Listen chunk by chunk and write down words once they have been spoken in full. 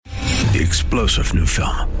the explosive new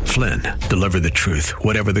film, Flynn, Deliver the Truth,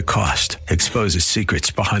 Whatever the Cost, exposes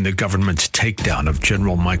secrets behind the government's takedown of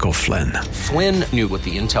General Michael Flynn. Flynn knew what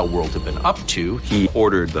the intel world had been up to. He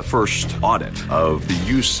ordered the first audit of the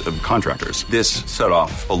use of contractors. This set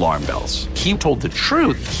off alarm bells. He told the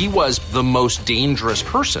truth. He was the most dangerous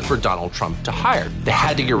person for Donald Trump to hire. They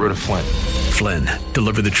had to get rid of Flynn. Flynn,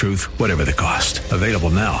 Deliver the Truth, Whatever the Cost. Available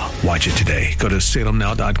now. Watch it today. Go to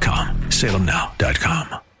salemnow.com.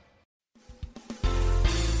 salemnow.com.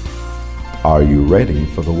 Are you ready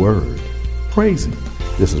for the word? Praise Him.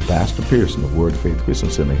 This is Pastor Pearson of Word Faith Christian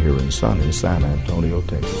Center here in sunny San Antonio,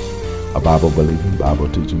 Texas. A Bible-believing,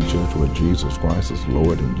 Bible-teaching church where Jesus Christ is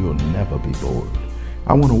Lord and you'll never be bored.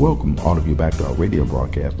 I want to welcome all of you back to our radio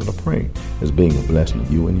broadcast that I pray is being a blessing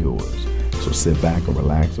to you and yours. So sit back and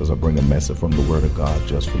relax as I bring a message from the Word of God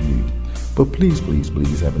just for you. But please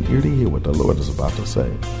have an ear to hear what the Lord is about to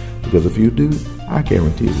say. Because if you do, I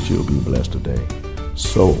guarantee that you'll be blessed today.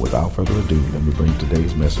 So without further ado, let me bring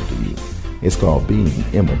today's message to you. It's called Being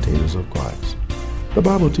Imitators of Christ. The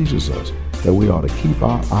Bible teaches us that we ought to keep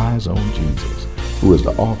our eyes on Jesus, who is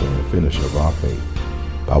the author and finisher of our faith.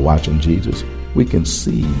 By watching Jesus, we can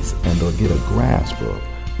seize and or get a grasp of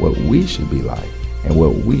what we should be like and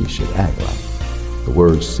what we should act like. The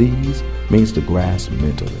word seize means to grasp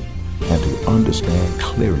mentally and to understand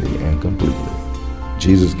clearly and completely.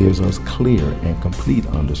 Jesus gives us clear and complete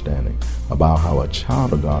understanding about how a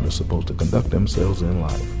child of God is supposed to conduct themselves in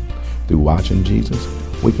life. Through watching Jesus,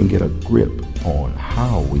 we can get a grip on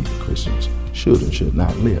how we Christians should and should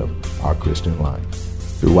not live our Christian life.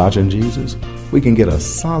 Through watching Jesus, we can get a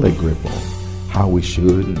solid grip on how we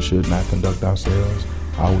should and should not conduct ourselves,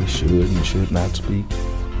 how we should and should not speak,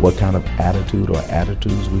 what kind of attitude or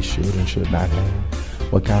attitudes we should and should not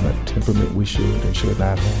have, what kind of temperament we should and should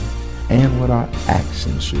not have, and what our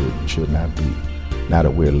actions should and should not be, now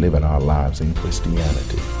that we're living our lives in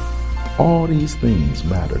Christianity. All these things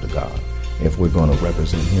matter to God if we're going to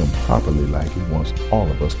represent Him properly like He wants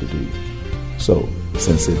all of us to do. So,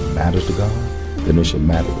 since it matters to God, then it should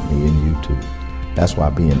matter to me and you too. That's why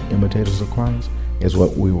being imitators of Christ is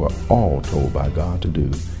what we were all told by God to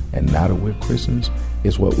do. And now that we're Christians,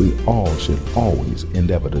 it's what we all should always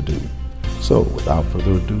endeavor to do. So, without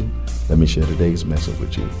further ado, let me share today's message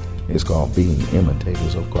with you. It's called Being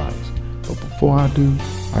Imitators of Christ. But before I do,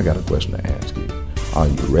 I got a question to ask you. Are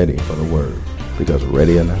you ready for the word? Because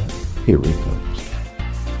ready or not, here it comes.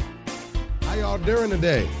 How y'all doing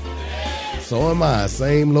today? So am I.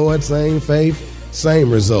 Same Lord, same faith, same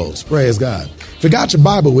results. Praise God. If you got your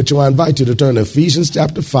Bible with you, I invite you to turn to Ephesians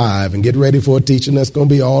chapter 5 and get ready for a teaching that's going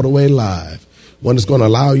to be all the way live. One that's going to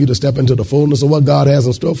allow you to step into the fullness of what God has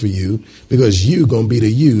in store for you, because you're going to be the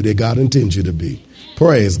you that God intends you to be.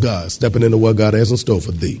 Praise God. Stepping into what God has in store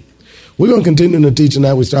for thee. We're going to continue the teaching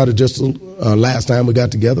that we started just last time we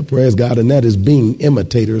got together. Praise God. And that is being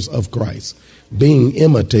imitators of Christ. Being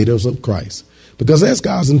imitators of Christ. Because that's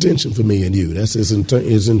God's intention for me and you. That's his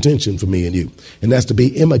intention for me and you. And that's to be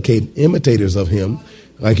imitators of Him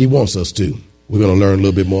like He wants us to. We're going to learn a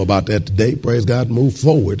little bit more about that today. Praise God. Move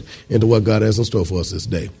forward into what God has in store for us this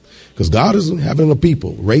day. Because God is having a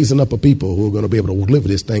people, raising up a people who are going to be able to live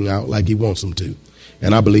this thing out like He wants them to.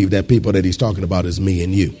 And I believe that people that He's talking about is me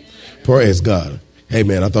and you. Praise God. Hey,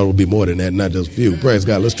 man, I thought it would be more than that, not just a few. Praise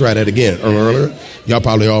God. Let's try that again. Y'all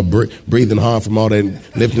probably all breathing hard from all that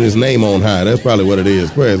lifting His name on high. That's probably what it is.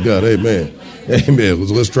 Praise God. Amen. Amen.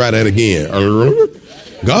 So let's try that again.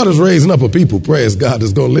 God is raising up a people, praise God,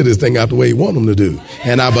 that's going to live this thing out the way He wants them to do.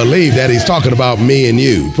 And I believe that He's talking about me and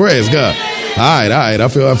you. Praise God. All right. I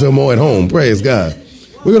feel more at home. Praise God.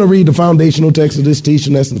 We're going to read the foundational text of this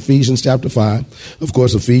teaching. That's in Ephesians chapter 5. Of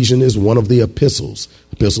course, Ephesians is one of the epistles.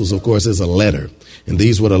 Epistles, of course, is a letter. And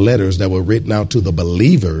these were the letters that were written out to the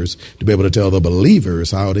believers to be able to tell the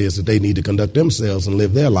believers how it is that they need to conduct themselves and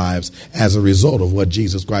live their lives as a result of what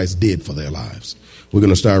Jesus Christ did for their lives. We're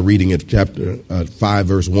going to start reading at chapter 5,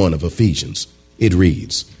 verse 1 of Ephesians. It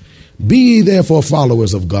reads, "Be ye therefore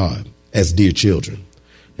followers of God as dear children,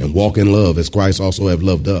 and walk in love as Christ also hath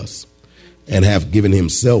loved us, and have given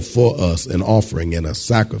Himself for us an offering and a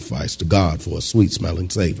sacrifice to God for a sweet-smelling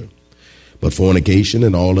savor. But fornication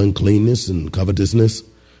and all uncleanness and covetousness,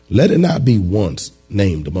 let it not be once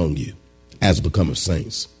named among you, as becometh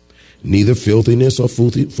saints. Neither filthiness or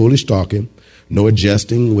foolish talking, nor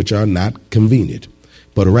jesting, which are not convenient,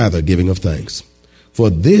 but rather giving of thanks. For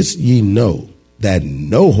this ye know, that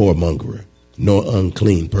no whoremonger, nor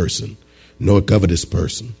unclean person, nor covetous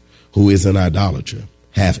person, who is an idolater,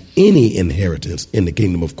 hath any inheritance in the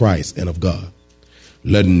kingdom of Christ and of God.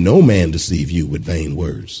 Let no man deceive you with vain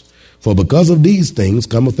words. For because of these things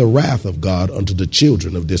cometh the wrath of God unto the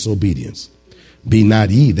children of disobedience. Be not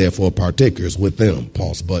ye therefore partakers with them,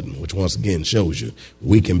 pause button, which once again shows you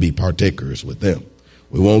we can be partakers with them.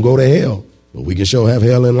 We won't go to hell, but we can sure have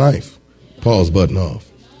hell in life. Pause button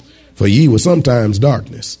off. For ye were sometimes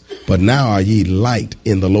darkness, but now are ye light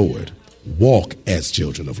in the Lord. Walk as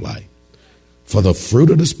children of light. For the fruit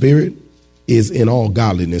of the Spirit is in all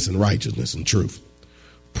godliness and righteousness and truth,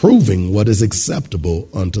 proving what is acceptable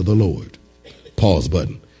unto the Lord. Pause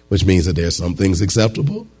button, which means that there's some things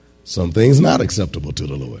acceptable, some things not acceptable to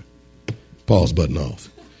the Lord. Pause button off.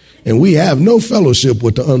 And we have no fellowship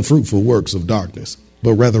with the unfruitful works of darkness,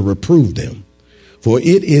 but rather reprove them. For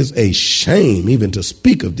it is a shame even to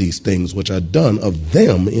speak of these things which are done of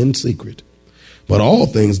them in secret. But all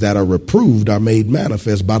things that are reproved are made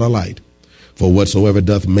manifest by the light. For whatsoever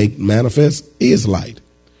doth make manifest is light.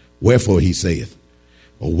 Wherefore he saith,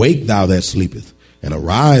 Awake thou that sleepeth, and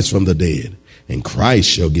arise from the dead, and Christ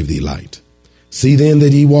shall give thee light. See then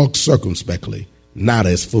that ye walk circumspectly, not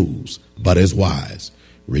as fools, but as wise,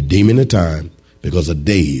 redeeming the time, because the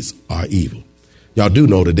days are evil. Y'all do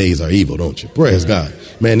know the days are evil, don't you? Praise God.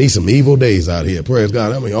 Man, these some evil days out here. Praise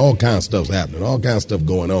God. I mean, all kinds of stuff's happening, all kinds of stuff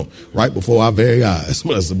going on right before our very eyes.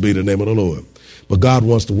 Blessed be the name of the Lord. But God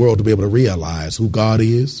wants the world to be able to realize who God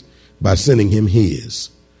is by sending him his.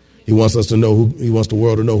 He wants us to know he wants the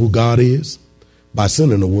world to know who God is by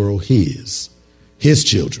sending the world his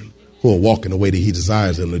children who are walking the way that he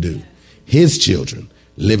desires them to do. His children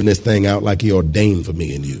living this thing out like he ordained for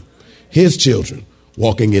me and you. His children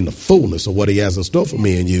walking in the fullness of what he has in store for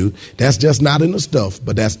me and you. That's just not in the stuff,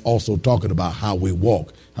 but that's also talking about how we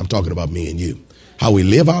walk. I'm talking about me and you. How we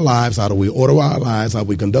live our lives, how do we order our lives, how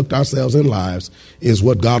we conduct ourselves in lives is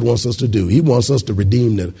what God wants us to do. He wants us to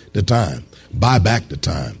redeem the time, buy back the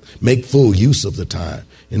time, make full use of the time,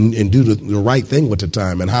 and do the right thing with the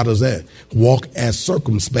time. And how does that? Walk as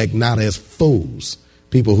circumspect, not as fools.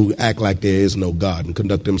 People who act like there is no God and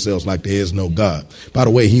conduct themselves like there is no God. By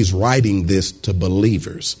the way, he's writing this to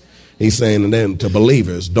believers. He's saying then to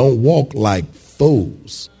believers, don't walk like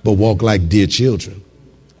fools, but walk like dear children,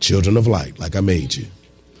 children of light, like I made you.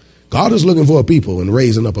 God is looking for a people and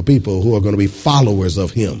raising up a people who are going to be followers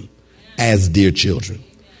of him as dear children.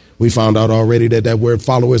 We found out already that word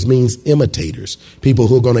followers means imitators, people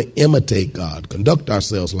who are going to imitate God, conduct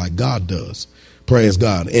ourselves like God does. Praise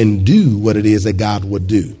God. And do what it is that God would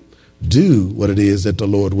do. Do what it is that the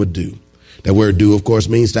Lord would do. That word do, of course,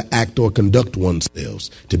 means to act or conduct oneself,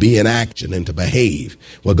 to be in action and to behave.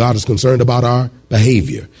 Well, God is concerned about our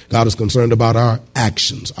behavior. God is concerned about our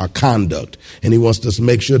actions, our conduct. And he wants us to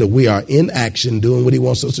make sure that we are in action, doing what he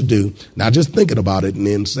wants us to do, not just thinking about it and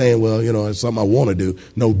then saying, well, you know, it's something I want to do.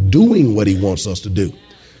 No, doing what he wants us to do.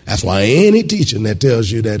 That's why any teaching that tells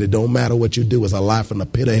you that it don't matter what you do is a lie from the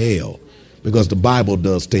pit of hell. Because the Bible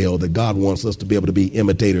does tell that God wants us to be able to be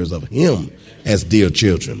imitators of him as dear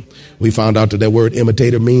children. We found out that word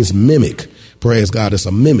imitator means mimic. Praise God, it's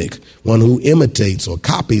a mimic, one who imitates or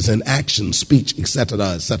copies in action, speech, etc.,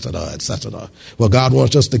 etc., etc. Well, God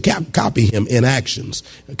wants us to copy him in actions,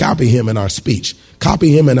 copy him in our speech,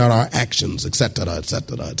 copy him in our actions, etc.,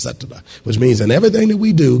 etc., etc. Which means in everything that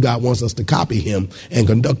we do, God wants us to copy him and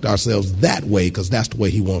conduct ourselves that way because that's the way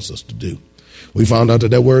he wants us to do. We found out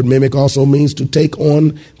that word mimic also means to take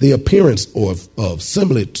on the appearance of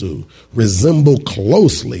similar to, resemble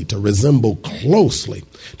closely, to resemble closely.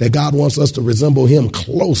 That God wants us to resemble him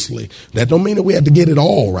closely. That don't mean that we have to get it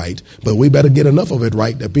all right, but we better get enough of it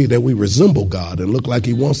right that we resemble God and look like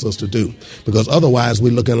he wants us to do. Because otherwise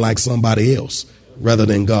we're looking like somebody else rather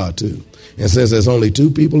than God too. And since there's only two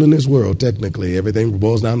people in this world, technically, everything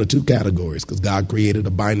boils down to two categories because God created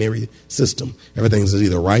a binary system. Everything is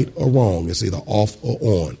either right or wrong. It's either off or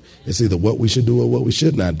on. It's either what we should do or what we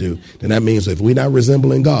should not do. Then that means if we're not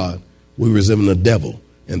resembling God, we resemble the devil,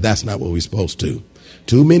 and that's not what we're supposed to.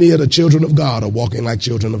 Too many of the children of God are walking like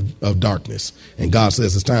children of darkness, and God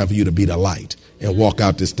says it's time for you to be the light and walk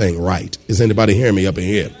out this thing right. Is anybody hearing me up in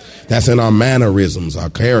here? That's in our mannerisms, our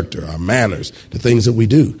character, our manners, the things that we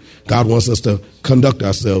do. God wants us to conduct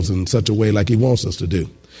ourselves in such a way like he wants us to do.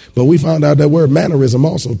 But we found out that word mannerism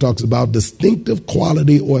also talks about distinctive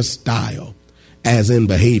quality or style, as in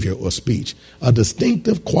behavior or speech. A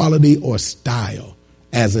distinctive quality or style,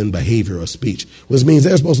 as in behavior or speech, which means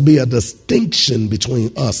there's supposed to be a distinction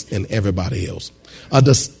between us and everybody else. A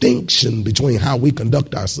distinction between how we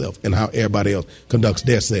conduct ourselves and how everybody else conducts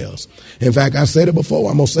themselves. In fact, I said it before.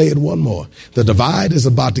 I'm going to say it one more. The divide is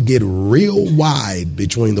about to get real wide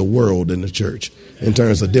between the world and the church in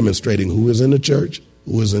terms of demonstrating who is in the church,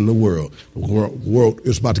 who is in the world. The world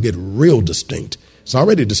is about to get real distinct It's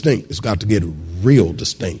already distinct. It's got to get real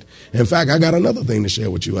distinct. In fact, I got another thing to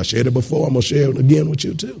share with you. I shared it before. I'm going to share it again with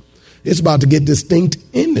you too. It's about to get distinct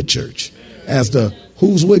in the church as to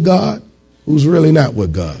who's with God, who's really not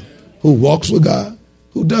with God, who walks with God,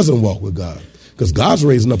 who doesn't walk with God. Because God's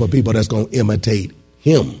raising up a people that's going to imitate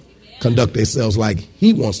him, conduct themselves like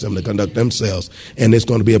he wants them to conduct themselves. And it's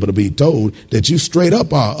going to be able to be told that you straight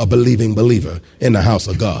up are a believing believer in the house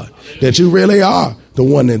of God, that you really are the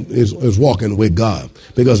one that is walking with God,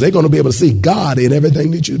 because they're going to be able to see God in everything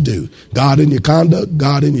that you do, God in your conduct,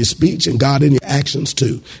 God in your speech, and God in your actions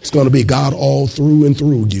too. It's going to be God all through and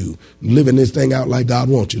through you, living this thing out like God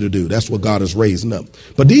wants you to do. That's what God is raising up.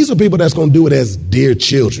 But these are people that's going to do it as dear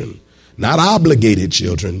children, not obligated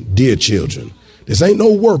children, dear children. This ain't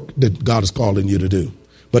no work that God is calling you to do,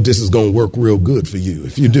 but this is going to work real good for you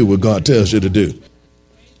if you do what God tells you to do.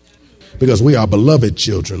 Because we are beloved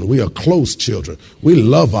children. We are close children. We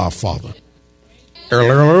love our Father.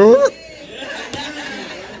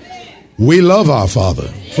 We love our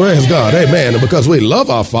Father. Praise God. Amen. And because we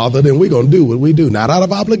love our Father, then we're going to do what we do, not out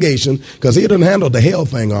of obligation, because he done handled the hell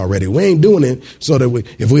thing already. We ain't doing it so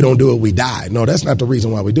that if we don't do it, we die. No, that's not the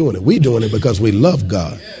reason why we're doing it. We're doing it because we love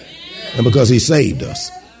God. And because he saved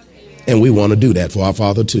us. And we want to do that for our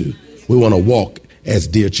Father too. We want to walk as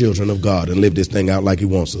dear children of God and live this thing out like he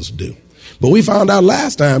wants us to do. But we found out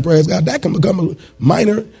last time, praise God, that can become a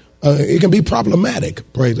minor, it can be problematic.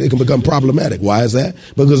 It can become problematic. Why is that?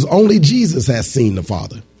 Because only Jesus has seen the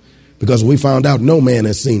Father. Because we found out no man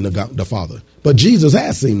has seen the Father. But Jesus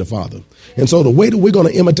has seen the Father. And so the way that we're going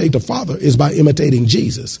to imitate the Father is by imitating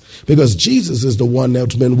Jesus. Because Jesus is the one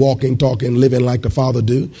that's been walking, talking, living like the Father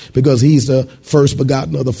do. Because he's the first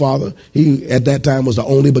begotten of the Father. He, at that time, was the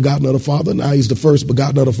only begotten of the Father. Now he's the first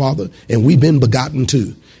begotten of the Father. And we've been begotten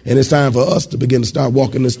too. And it's time for us to begin to start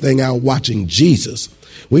walking this thing out, watching Jesus.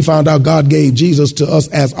 We found out God gave Jesus to us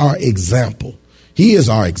as our example. He is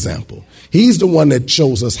our example. He's the one that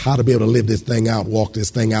shows us how to be able to live this thing out, walk this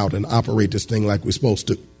thing out, and operate this thing like we're supposed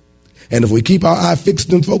to. And if we keep our eye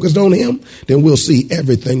fixed and focused on him, then we'll see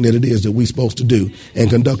everything that it is that we're supposed to do and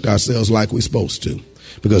conduct ourselves like we're supposed to.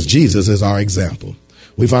 Because Jesus is our example.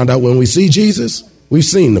 We found out when we see Jesus, we've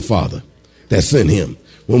seen the Father that sent him.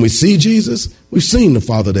 When we see Jesus, we've seen the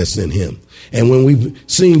Father that sent him. And when we've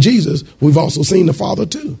seen Jesus, we've also seen the Father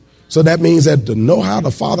too. So that means that to know how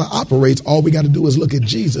the Father operates, all we got to do is look at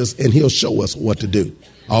Jesus and he'll show us what to do.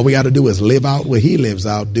 All we got to do is live out what he lives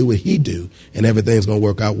out, do what he do, and everything's going to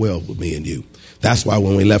work out well with me and you. That's why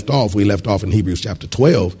when we left off in Hebrews chapter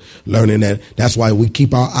 12, learning that's why we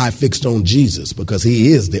keep our eye fixed on Jesus, because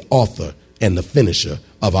he is the author and the finisher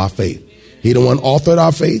of our faith. He the one authored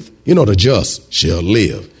our faith. You know, the just shall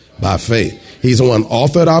live by faith. He's the one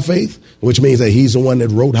authored our faith, which means that he's the one that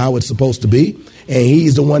wrote how it's supposed to be. And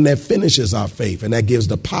he's the one that finishes our faith. And that gives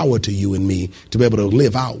the power to you and me to be able to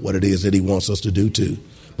live out what it is that he wants us to do too.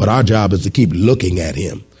 But our job is to keep looking at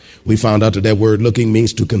him. We found out that word looking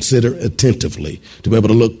means to consider attentively, to be able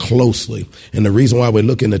to look closely. And the reason why we're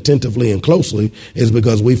looking attentively and closely is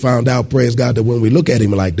because we found out, praise God, that when we look at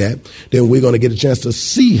him like that, then we're going to get a chance to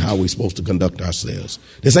see how we're supposed to conduct ourselves.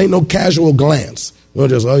 This ain't no casual glance. We're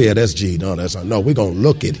just, oh yeah, that's G. No, that's not. No, we're going to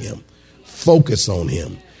look at him, focus on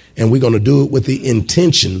him. And we're going to do it with the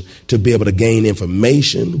intention to be able to gain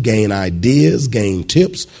information, gain ideas, gain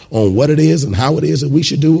tips on what it is and how it is that we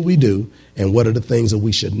should do what we do and what are the things that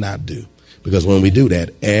we should not do. Because when we do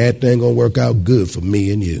that, everything going to work out good for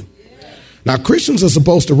me and you. Now, Christians are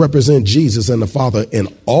supposed to represent Jesus and the Father in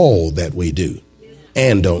all that we do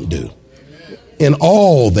and don't do. In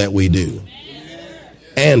all that we do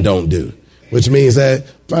and don't do. Which means that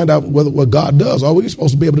find out what God does. All we're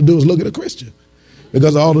supposed to be able to do is look at a Christian.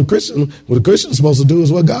 Because what the Christian's supposed to do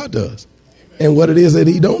is what God does and what it is that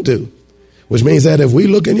he don't do. Which means that if we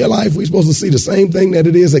look in your life, we're supposed to see the same thing that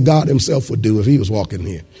it is that God himself would do if he was walking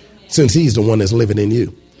here, since he's the one that's living in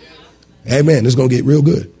you. Amen. It's going to get real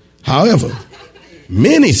good. However,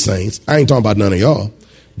 many saints, I ain't talking about none of y'all,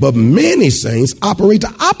 but many saints operate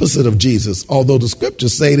the opposite of Jesus, although the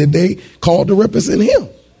scriptures say that they called to represent him.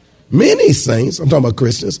 Many saints, I'm talking about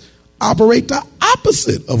Christians, operate the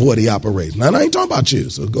opposite of what he operates. Now, I ain't talking about you,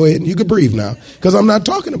 so go ahead and you can breathe now, because I'm not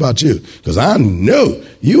talking about you, because I know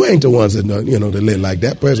you ain't the ones that, that live like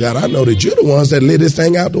that. Praise God. I know that you're the ones that live this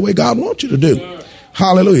thing out the way God wants you to do.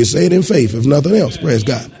 Hallelujah. Say it in faith, if nothing else. Praise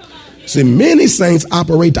God. See, many saints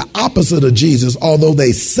operate the opposite of Jesus, although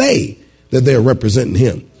they say that they're representing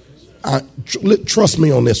him. Trust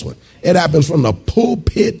me on this one. It happens from the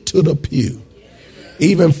pulpit to the pew.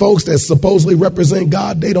 Even folks that supposedly represent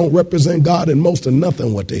God, they don't represent God in most of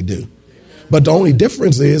nothing what they do. But the only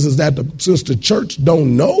difference is that since the church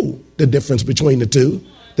don't know the difference between the two,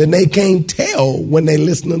 then they can't tell when they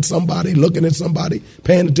listening to somebody, looking at somebody,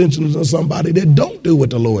 paying attention to somebody that don't do what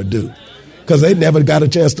the Lord do. Because they never got a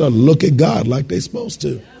chance to look at God like they're supposed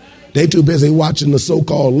to. They too busy watching the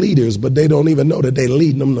so-called leaders, but they don't even know that they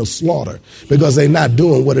leading them to slaughter because they're not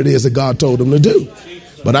doing what it is that God told them to do.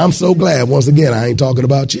 But I'm so glad, once again, I ain't talking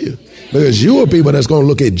about you. Because you are people that's going to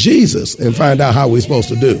look at Jesus and find out how we're supposed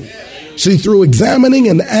to do. See, through examining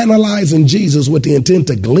and analyzing Jesus with the intent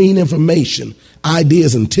to glean information,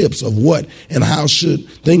 ideas and tips of what and how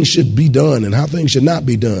things should be done and how things should not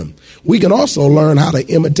be done, we can also learn how to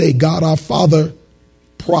imitate God our Father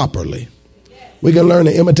properly. We can learn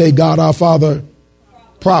to imitate God our Father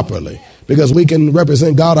properly because we can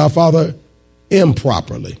represent God our Father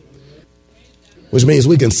improperly, which means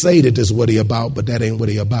we can say that this is what he about, but that ain't what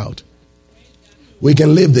he about. We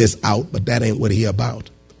can live this out, but that ain't what he about.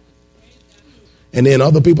 And then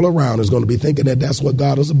other people around is going to be thinking that that's what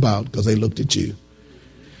God is about because they looked at you.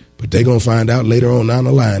 But they're going to find out later on down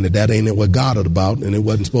the line that that ain't what God is about, and it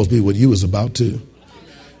wasn't supposed to be what you was about too.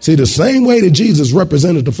 See, the same way that Jesus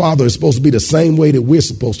represented the Father is supposed to be the same way that we're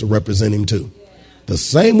supposed to represent him too. The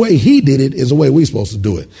same way he did it is the way we're supposed to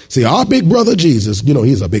do it. See, our big brother Jesus,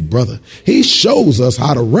 he's a big brother. He shows us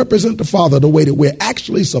how to represent the Father the way that we're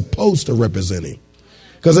actually supposed to represent him.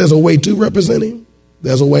 Because there's a way to represent him.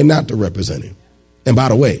 There's a way not to represent him. And by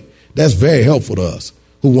the way, that's very helpful to us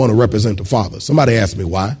who want to represent the Father. Somebody asked me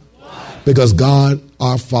why? Because God,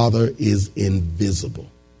 our Father, is invisible.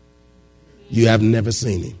 You have never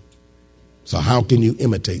seen him. So how can you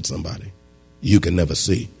imitate somebody you can never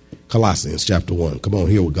see? Colossians chapter 1. Come on,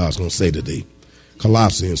 hear what God's going to say to thee.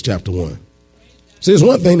 Colossians chapter 1. See, it's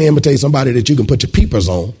one thing to imitate somebody that you can put your peepers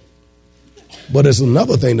on, but it's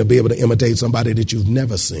another thing to be able to imitate somebody that you've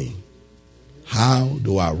never seen. How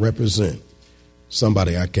do I represent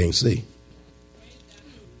somebody I can't see?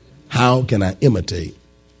 How can I imitate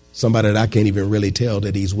somebody that I can't even really tell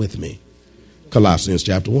that he's with me? Colossians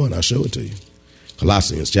chapter 1. I'll show it to you.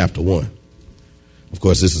 Colossians chapter 1. Of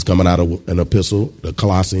course, this is coming out of an epistle, the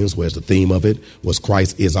Colossians, where the theme of it was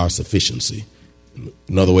Christ is our sufficiency.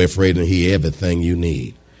 Another way of phrasing, he everything you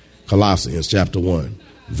need. Colossians chapter 1,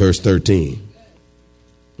 verse 13.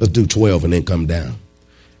 Let's do 12 and then come down.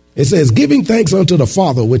 It says, giving thanks unto the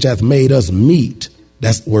Father, which hath made us meet,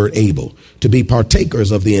 that's the word able, to be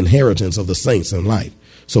partakers of the inheritance of the saints in light.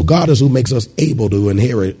 So God is who makes us able to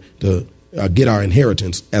inherit, to get our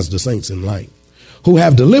inheritance as the saints in light, who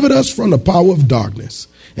have delivered us from the power of darkness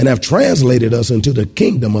and have translated us into the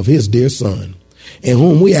kingdom of his dear Son, in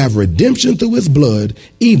whom we have redemption through his blood,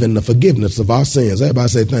 even the forgiveness of our sins. Everybody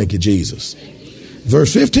say, thank you, Jesus.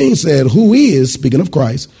 Verse 15 said, who is, speaking of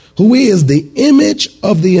Christ, who is the image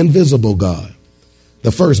of the invisible God,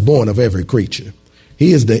 the firstborn of every creature.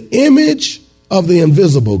 He is the image of the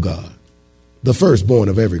invisible God, the firstborn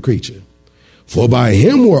of every creature. For by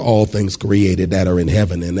him were all things created that are in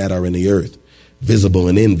heaven and that are in the earth, visible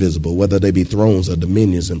and invisible, whether they be thrones or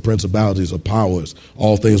dominions and principalities or powers.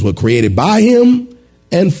 All things were created by him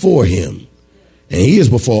and for him. And he is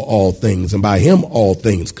before all things, and by him all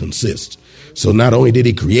things consist. So not only did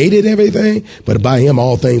he create everything, but by him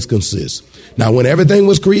all things consist. Now, when everything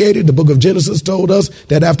was created, the book of Genesis told us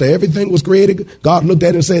that after everything was created, God looked at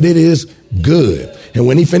it and said, it is good. And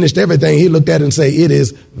when he finished everything, he looked at it and said, it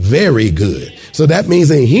is very good. So that means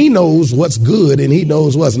that he knows what's good and he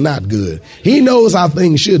knows what's not good. He knows how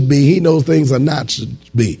things should be. He knows things are not should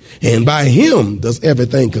be. And by him does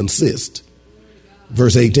everything consist.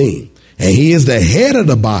 Verse 18. And he is the head of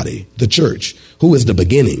the body, the church, who is the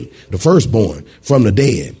beginning, the firstborn from the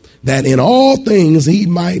dead, that in all things he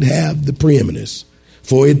might have the preeminence.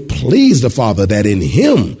 For it pleased the Father that in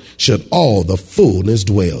him should all the fullness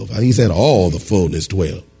dwell. He said all the fullness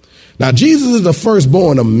dwell. Now, Jesus is the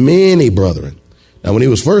firstborn of many brethren. Now, when he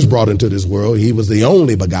was first brought into this world, he was the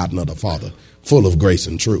only begotten of the Father, full of grace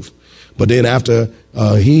and truth. But then after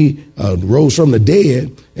he rose from the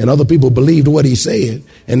dead and other people believed what he said,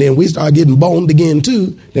 and then we started getting boned again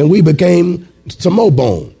too, then we became some more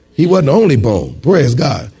bone. He wasn't the only bone. Praise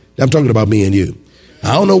God. I'm talking about me and you.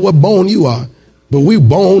 I don't know what bone you are, but we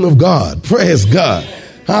born of God. Praise God.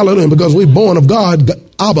 Hallelujah. Because we born of God,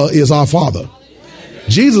 Abba is our Father.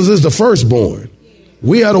 Jesus is the firstborn.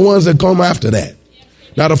 We are the ones that come after that.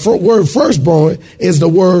 Now, the word firstborn is the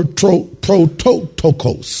word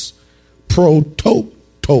prototokos.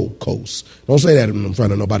 Prototokos. Don't say that in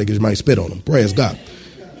front of nobody because you might spit on them. Praise God.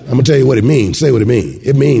 I'm going to tell you what it means. Say what it means.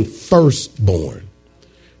 It means firstborn.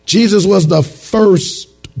 Jesus was the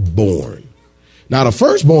firstborn. Now, the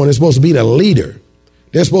firstborn is supposed to be the leader.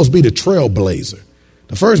 They're supposed to be the trailblazer.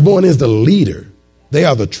 The firstborn is the leader. They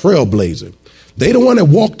are the trailblazer. They the one that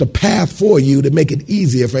walk the path for you to make it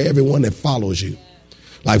easier for everyone that follows you.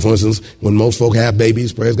 Like, for instance, when most folk have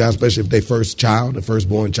babies, praise God, especially if they first child, the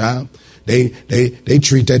firstborn child, they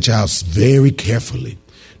treat that child very carefully.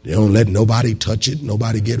 They don't let nobody touch it,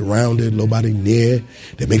 nobody get around it, nobody near.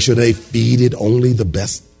 They make sure they feed it only the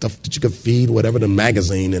best stuff that you can feed, whatever the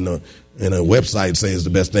magazine and a website says the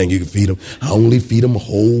best thing you can feed them. I only feed them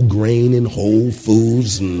whole grain and whole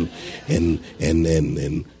foods and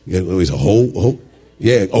it's a whole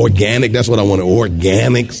organic. That's what I want.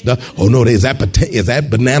 Organic stuff. Oh no, is that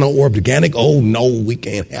banana organic? Oh no, we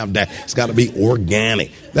can't have that. It's got to be organic.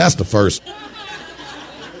 That's the first.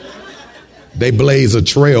 They blaze a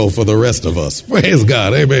trail for the rest of us. Praise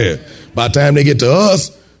God. Amen. By the time they get to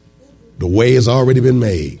us, the way has already been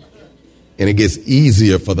made. And it gets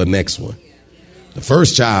easier for the next one. The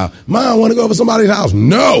first child, Mom, I want to go over somebody's house.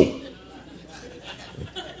 No.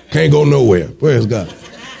 Can't go nowhere. Praise God.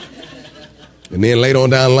 And then later on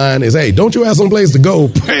down the line is, hey, don't you have some place to go?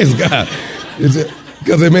 Praise God.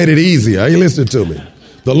 Because they made it easier. Are you listening to me?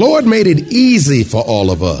 The Lord made it easy for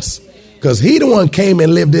all of us. Because he the one came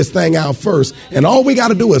and lived this thing out first. And all we got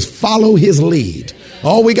to do is follow his lead.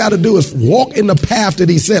 All we got to do is walk in the path that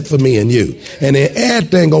he set for me and you. And then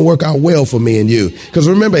everything going to work out well for me and you. Because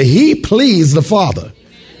remember, he pleased the Father.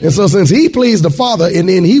 And so since he pleased the Father and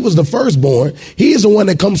then he was the firstborn, he is the one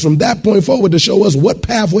that comes from that point forward to show us what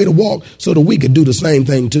pathway to walk so that we could do the same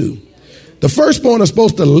thing too. The firstborn is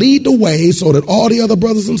supposed to lead the way so that all the other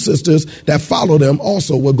brothers and sisters that follow them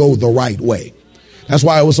also will go the right way. That's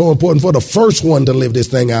why it was so important for the first one to live this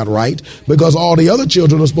thing out right, because all the other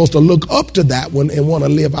children are supposed to look up to that one and want to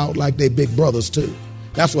live out like their big brothers too.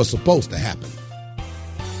 That's what's supposed to happen.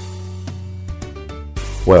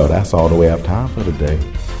 Well, that's all the way I have time for today.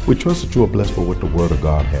 We trust that you are blessed with what the Word of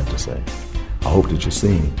God had to say. I hope that you're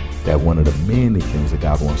seeing that one of the many things that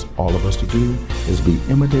God wants all of us to do is be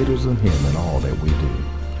imitators of Him in all that we do.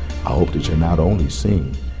 I hope that you're not only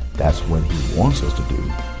seeing that's what He wants us to do,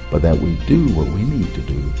 but that we do what we need to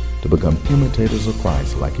do to become imitators of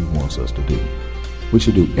Christ like He wants us to do. We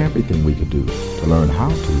should do everything we can do to learn how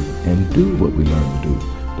to and do what we learn to do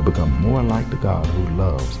to become more like the God who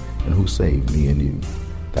loves and who saved me and you.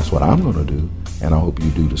 That's what I'm going to do, and I hope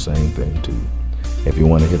you do the same thing too. If you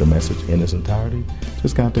want to hear the message in its entirety,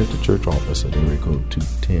 just contact the church office at area code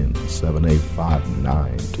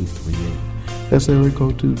 210-785-9238. That's area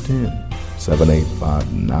code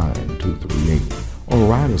 210-785-9238. Or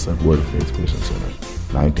write us at Word of Faith Christian Center,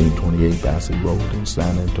 1928 Bassett Road in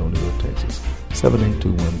San Antonio, Texas,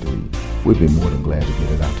 78213. We'd be more than glad to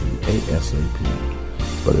get it out to you ASAP.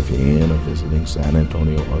 But if you're in or visiting San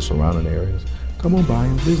Antonio or surrounding areas, come on by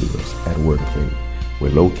and visit us at Word of Faith.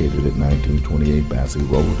 We're located at 1928 Bassett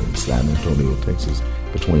Road in San Antonio, Texas,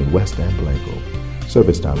 between West and Blanco.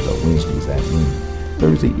 Service times are Wednesdays at noon,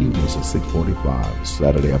 Thursday evenings at 6:45,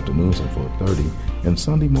 Saturday afternoons at 4:30, and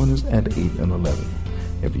Sunday mornings at 8 and 11.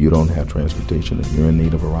 If you don't have transportation and you're in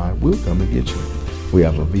need of a ride, we'll come and get you. We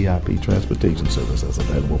have a VIP transportation service that's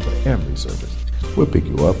available for every service. We'll pick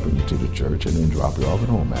you up, bring you to the church, and then drop you off at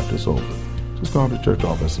home after it's over. Just call the church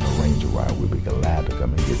office and arrange a ride. We'll be glad to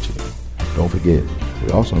come and get you. Don't forget,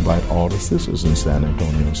 we also invite all the sisters in San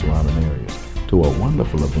Antonio and surrounding areas to a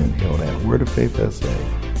wonderful event held at Word of Faith SA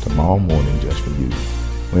tomorrow morning just for you.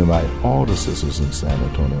 We invite all the sisters in San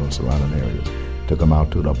Antonio and surrounding areas to come out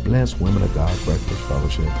to the Blessed Women of God Breakfast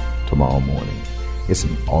Fellowship tomorrow morning. It's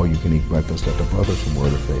an all-you-can-eat breakfast that the brothers from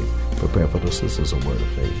Word of Faith prepare for the sisters of Word of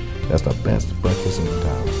Faith. That's the best breakfast in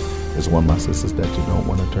town. It's one of my sisters that you don't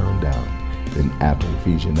want to turn down. Then after we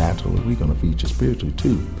feed you naturally, we're going to feed you spiritually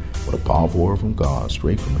too, with a powerful word from God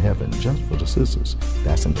straight from heaven just for the sisters.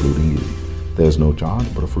 That's including you. There's no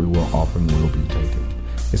charge, but a free will offering will be taken.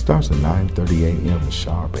 It starts at 9:30 a.m.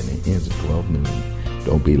 sharp and it ends at 12 noon.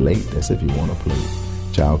 Don't be late. That's if you want to play.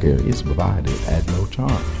 Child care is provided at no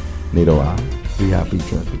charge. Need a ride? VIP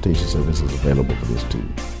transportation service is available for this too.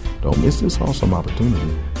 Don't miss this awesome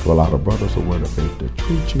opportunity to allow the brothers of Word of Faith to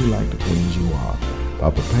treat you like the queens you are by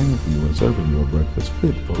preparing for you and serving you a breakfast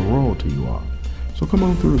fit for the royalty you are. So come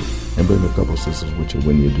on through and bring a couple sisters with you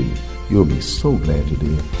when you do. You'll be so glad you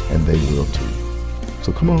did, and they will too.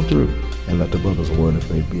 So come on through and let the brothers of Word of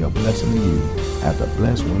Faith be a blessing to you at the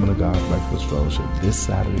Blessed Women of God Breakfast Fellowship this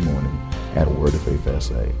Saturday morning at Word of Faith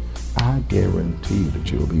SA. I guarantee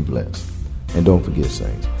that you'll be blessed. And don't forget,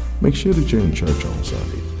 saints, make sure that you're in church on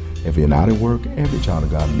Sunday. If you're not at work, every child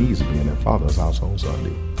of God needs to be in their Father's house on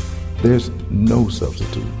Sunday. There's no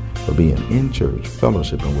substitute for being in church,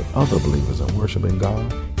 fellowshipping with other believers and worshiping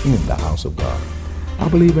God in the house of God. I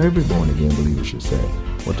believe every born-again believer should say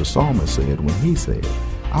what the psalmist said when he said,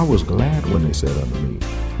 I was glad when they said unto me,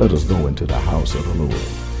 let us go into the house of the Lord.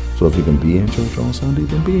 So if you can be in church on Sunday,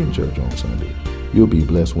 then be in church on Sunday. You'll be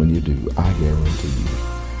blessed when you do, I guarantee you.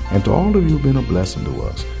 And to all of you who've been a blessing to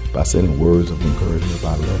us by sending words of encouragement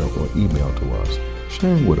by letter or email to us,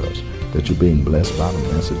 sharing with us that you're being blessed by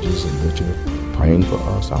the messages and that you're praying for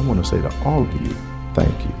us, I want to say to all of you,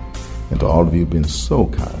 thank you. And to all of you who've been so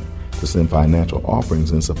kind to send financial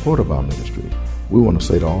offerings in support of our ministry, we want to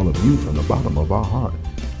say to all of you from the bottom of our heart,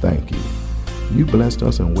 thank you. You blessed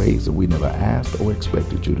us in ways that we never asked or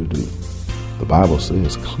expected you to do. The Bible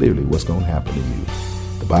says clearly what's going to happen to you.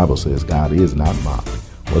 The Bible says God is not mocked.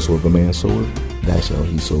 Whatsoever man soweth, that shall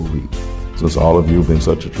he so reap. Since all of you have been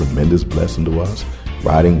such a tremendous blessing to us,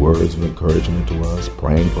 writing words of encouragement to us,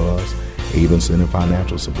 praying for us, even sending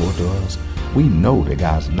financial support to us, we know that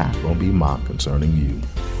God's not going to be mocked concerning you.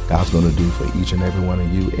 God's going to do for each and every one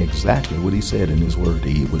of you exactly what he said in his word that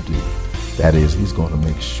he would do. That is, he's going to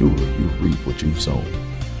make sure you reap what you've sown.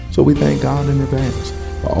 So we thank God in advance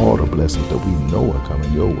for all the blessings that we know are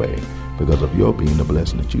coming your way because of your being the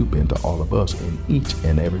blessing that you've been to all of us in each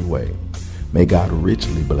and every way. May God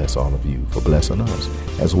richly bless all of you for blessing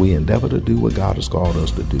us as we endeavor to do what God has called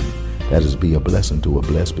us to do. That is, be a blessing to a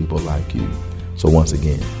blessed people like you. So once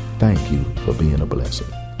again, thank you for being a blessing.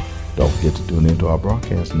 Don't forget to tune into our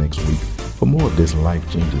broadcast next week for more of this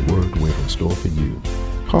life-changing word we have in store for you.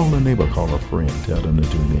 Call a neighbor, call a friend, tell them to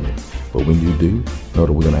tune in. But when you do, know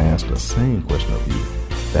that we're going to ask the same question of you.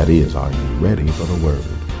 That is, are you ready for the word?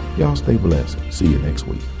 Y'all stay blessed. See you next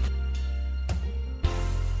week.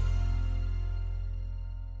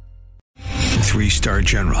 Three-star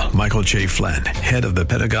General Michael J. Flynn, head of the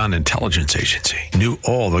Pentagon Intelligence Agency, knew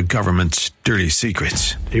all the government's dirty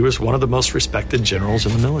secrets. He was one of the most respected generals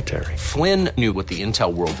in the military. Flynn knew what the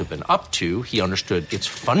intel world had been up to. He understood its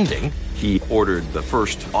funding. He ordered the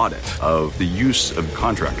first audit of the use of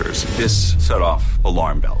contractors. This set off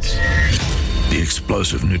alarm bells. The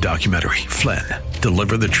explosive new documentary, Flynn,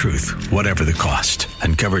 Deliver the Truth, Whatever the Cost,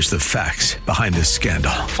 uncovers the facts behind this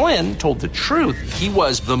scandal. Flynn told the truth. He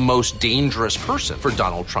was the most dangerous person for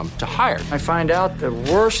Donald Trump to hire. I find out the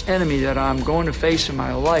worst enemy that I'm going to face in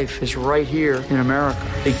my life is right here in America.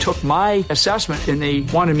 They took my assessment and they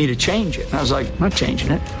wanted me to change it. And I was like, I'm not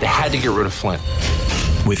changing it. They had to get rid of Flynn.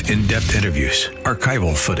 With in-depth interviews,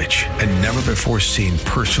 archival footage, and never-before-seen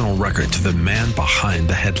personal records of the man behind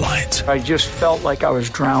the headlines. I just felt like I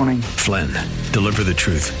was drowning. Flynn, Deliver the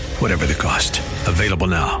Truth, Whatever the Cost. Available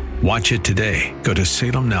now. Watch it today. Go to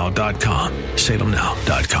salemnow.com.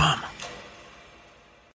 salemnow.com.